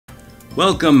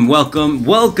Welcome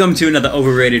to another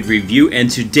Overrated review,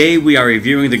 and today we are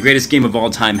reviewing the greatest game of all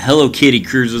time, Hello Kitty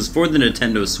Cruisers for the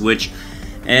Nintendo Switch.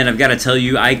 And I've got to tell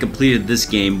you, I completed this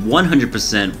game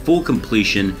 100%, full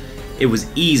completion. It was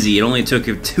easy. It only took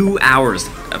 2 hours,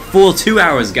 a full 2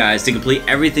 hours, guys, to complete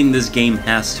everything this game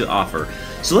has to offer.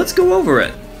 So let's go over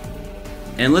it.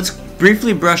 And let's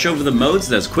briefly brush over the modes.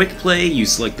 There's quick play, you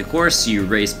select the course, you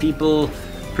race people.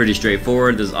 Pretty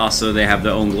straightforward. There's also, they have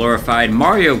their own glorified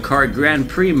Mario Kart Grand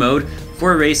Prix mode,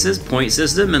 4 races, point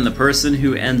system, and the person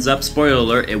who ends up, spoiler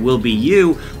alert, it will be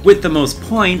you, with the most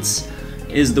points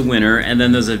is the winner. And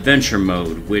then there's adventure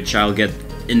mode, which I'll get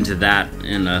into that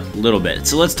in a little bit.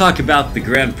 So let's talk about the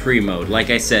Grand Prix mode. Like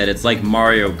I said, it's like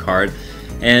Mario Kart,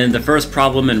 and the first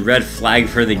problem and red flag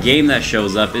for the game that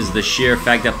shows up is the sheer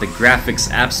fact that the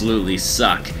graphics absolutely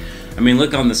suck. I mean,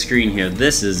 look on the screen here.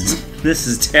 This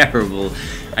is terrible.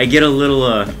 I get a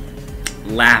little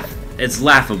laugh. It's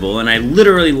laughable, and I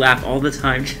literally laugh all the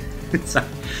time.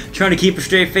 Trying to keep a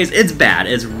straight face. It's bad.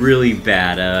 It's really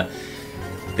bad.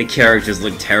 The characters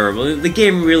look terrible. The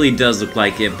game really does look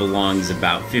like it belongs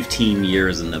about 15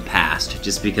 years in the past,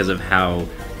 just because of how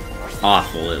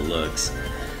awful it looks.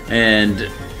 And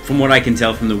from what I can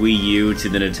tell from the Wii U to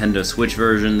the Nintendo Switch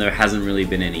version, there hasn't really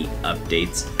been any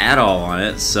updates at all on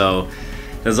it. So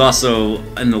there's also,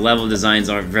 and the level designs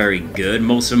aren't very good.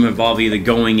 Most of them involve either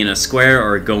going in a square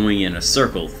or going in a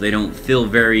circle. They don't feel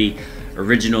very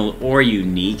original or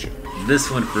unique.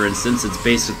 This one, for instance, it's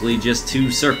basically just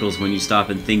 2 circles when you stop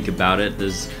and think about it.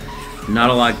 There's not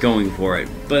a lot going for it.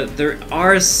 But there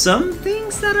are some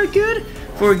things that are good.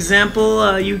 For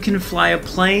example, you can fly a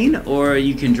plane, or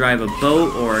you can drive a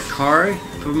boat or a car. It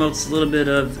promotes a little bit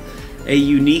of a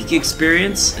unique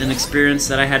experience, an experience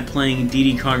that I had playing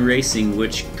Diddy Kong Racing,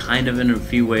 which kind of in a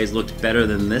few ways looked better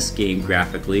than this game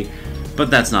graphically, but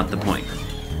that's not the point.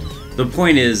 The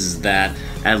point is that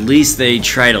at least they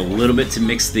tried a little bit to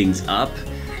mix things up.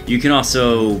 You can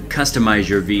also customize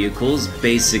your vehicles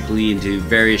basically into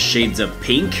various shades of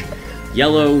pink,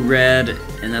 yellow, red,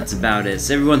 and that's about it.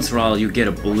 So every once in a while you get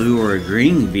a blue or a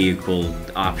green vehicle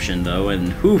option though, and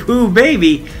hoo-hoo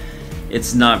baby!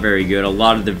 It's not very good. A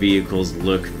lot of the vehicles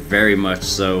look very much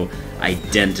so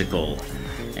identical.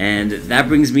 And that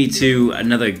brings me to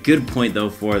another good point though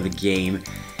for the game.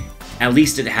 At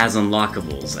least it has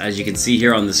unlockables. As you can see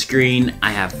here on the screen,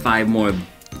 I have 5 more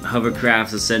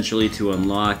hovercrafts essentially to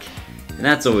unlock. And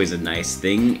that's always a nice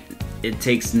thing. It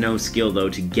takes no skill though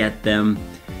to get them.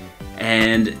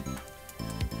 And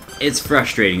it's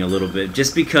frustrating a little bit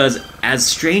just because, as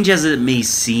strange as it may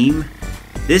seem,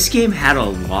 this game had a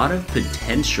lot of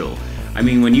potential. I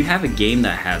mean, when you have a game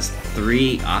that has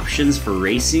 3 options for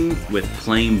racing with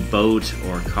plane, boat,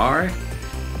 or car,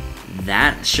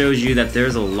 that shows you that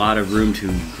there's a lot of room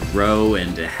to grow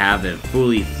and to have a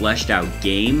fully fleshed out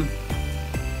game.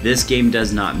 This game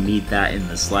does not meet that in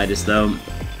the slightest though.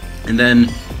 And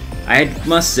then, I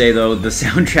must say though, the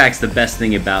soundtrack's the best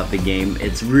thing about the game.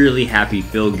 It's really happy,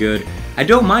 feel good. I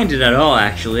don't mind it at all,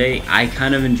 actually. I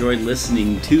kind of enjoyed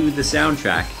listening to the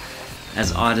soundtrack,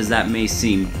 as odd as that may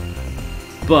seem.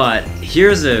 But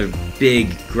here's a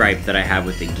big gripe that I have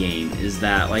with the game, is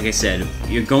that, like I said,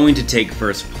 you're going to take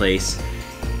first place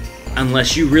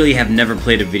unless you really have never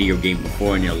played a video game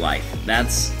before in your life.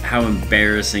 That's how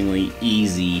embarrassingly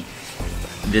easy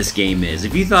this game is.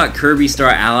 If you thought Kirby Star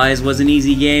Allies was an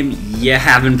easy game, you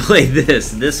haven't played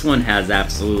this. This one has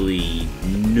absolutely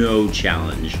no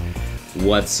challenge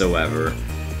whatsoever.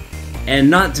 And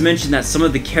not to mention that some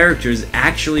of the characters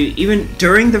actually, even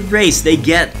during the race, they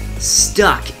get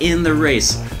stuck in the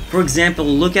race. For example,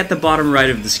 look at the bottom right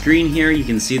of the screen here. You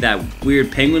can see that weird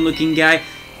penguin looking guy.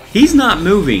 He's not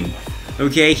moving,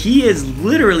 okay? He is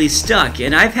literally stuck,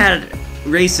 and I've had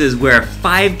races where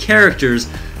 5 characters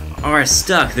are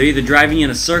stuck. They're either driving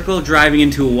in a circle, driving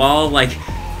into a wall, like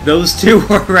those 2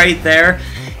 are right there,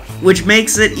 which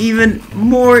makes it even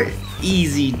more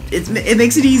easy. It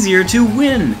makes it easier to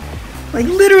win. Like,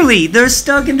 literally, they're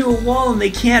stuck into a wall and they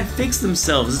can't fix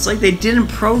themselves. It's like they didn't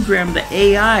program the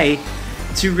AI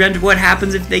to render what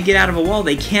happens if they get out of a wall.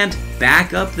 They can't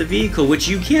back up the vehicle, which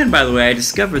you can, by the way. I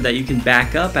discovered that you can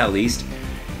back up at least.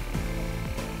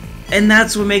 And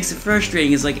that's what makes it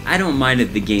frustrating, is like, I don't mind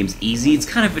if the game's easy.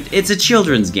 It's a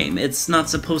children's game. It's not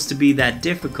supposed to be that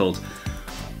difficult.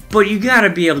 But you gotta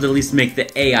be able to at least make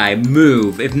the AI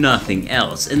move, if nothing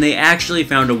else. And they actually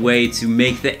found a way to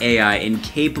make the AI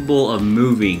incapable of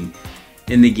moving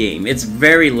in the game. It's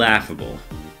very laughable.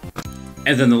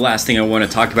 And then the last thing I want to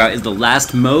talk about is the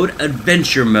last mode,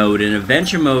 Adventure Mode. And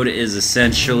Adventure Mode is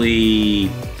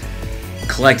essentially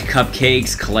collect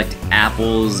cupcakes, collect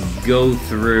apples, go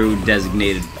through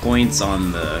designated points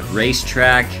on the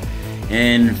racetrack,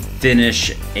 and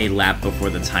finish a lap before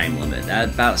the time limit. That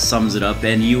about sums it up,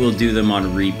 and you will do them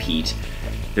on repeat.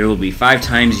 There will be 5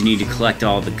 times you need to collect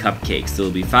all the cupcakes. There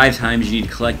will be 5 times you need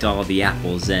to collect all the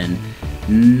apples, and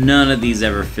none of these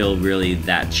ever feel really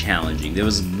that challenging. There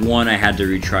was one I had to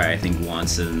retry, I think,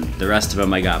 once, and the rest of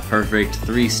them I got perfect,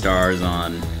 3 stars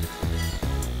on.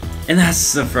 And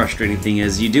that's the frustrating thing,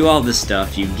 is you do all this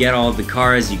stuff, you get all the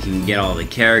cars, you can get all the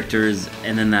characters,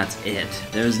 and then that's it.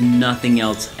 There's nothing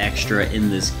else extra in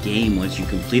this game once you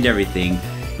complete everything.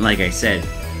 And like I said,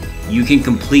 you can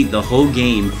complete the whole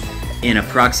game in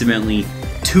approximately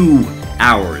 2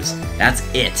 hours. That's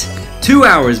it. 2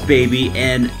 hours, baby,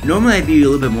 and normally I'd be a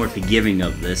little bit more forgiving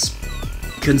of this,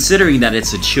 considering that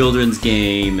it's a children's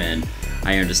game, and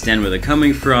I understand where they're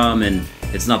coming from, and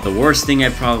it's not the worst thing I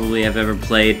probably have ever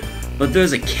played, but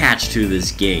there's a catch to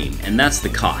this game, and that's the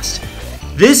cost.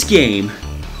 This game,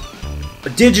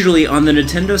 digitally on the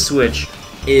Nintendo Switch,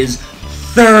 is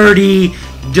 $30.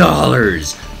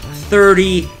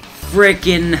 $30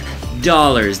 frickin'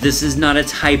 dollars. This is not a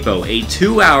typo. A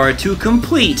 2 hour to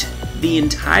complete the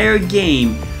entire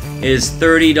game is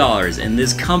 $30, and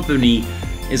this company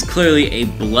is clearly a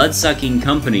blood-sucking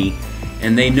company,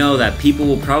 and they know that people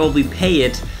will probably pay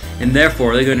it, and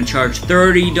therefore they're going to charge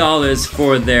 $30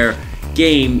 for their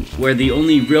game, where the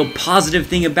only real positive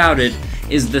thing about it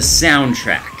is the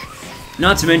soundtrack.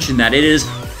 Not to mention that it is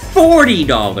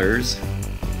 $40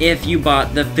 if you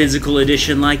bought the physical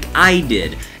edition like I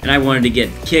did. And I wanted to get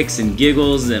kicks and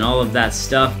giggles and all of that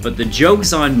stuff, but the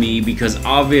joke's on me, because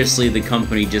obviously the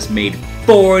company just made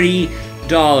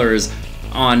 $40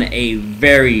 on a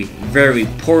very, very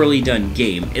poorly done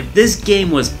game. If this game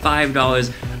was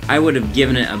 $5, I would have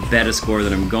given it a better score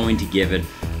than I'm going to give it,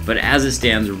 but as it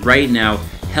stands right now,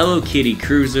 Hello Kitty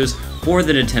Cruisers for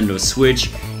the Nintendo Switch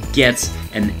gets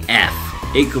an F.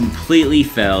 It completely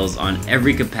fails on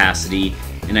every capacity,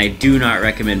 and I do not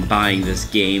recommend buying this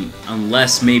game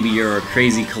unless maybe you're a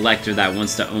crazy collector that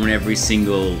wants to own every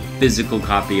single physical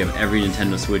copy of every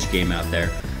Nintendo Switch game out there.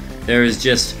 There is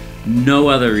just no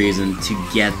other reason to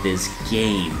get this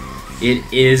game. It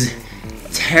is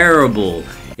terrible.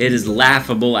 It is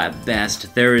laughable at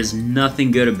best. There is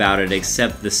nothing good about it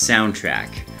except the soundtrack.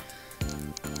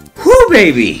 Whew,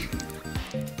 baby!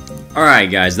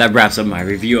 Alright guys, that wraps up my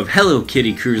review of Hello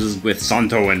Kitty Cruisers with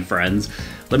Santo and friends.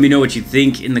 Let me know what you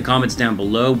think in the comments down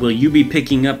below. Will you be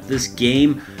picking up this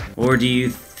game, or do you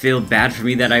feel bad for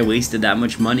me that I wasted that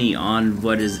much money on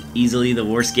what is easily the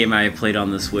worst game I have played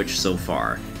on the Switch so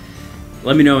far?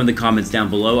 Let me know in the comments down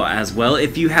below as well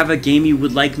if you have a game you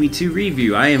would like me to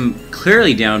review. I am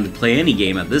clearly down to play any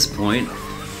game at this point.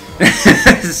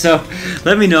 So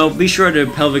let me know. Be sure to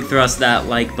pelvic thrust that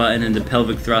like button and to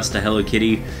pelvic thrust to Hello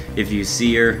Kitty if you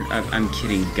see her. I'm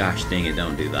kidding. Gosh dang it,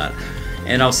 don't do that.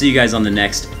 And I'll see you guys on the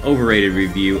next Overrated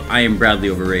review. I am Bradley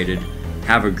Overrated.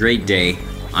 Have a great day.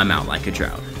 I'm out like a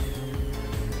trout.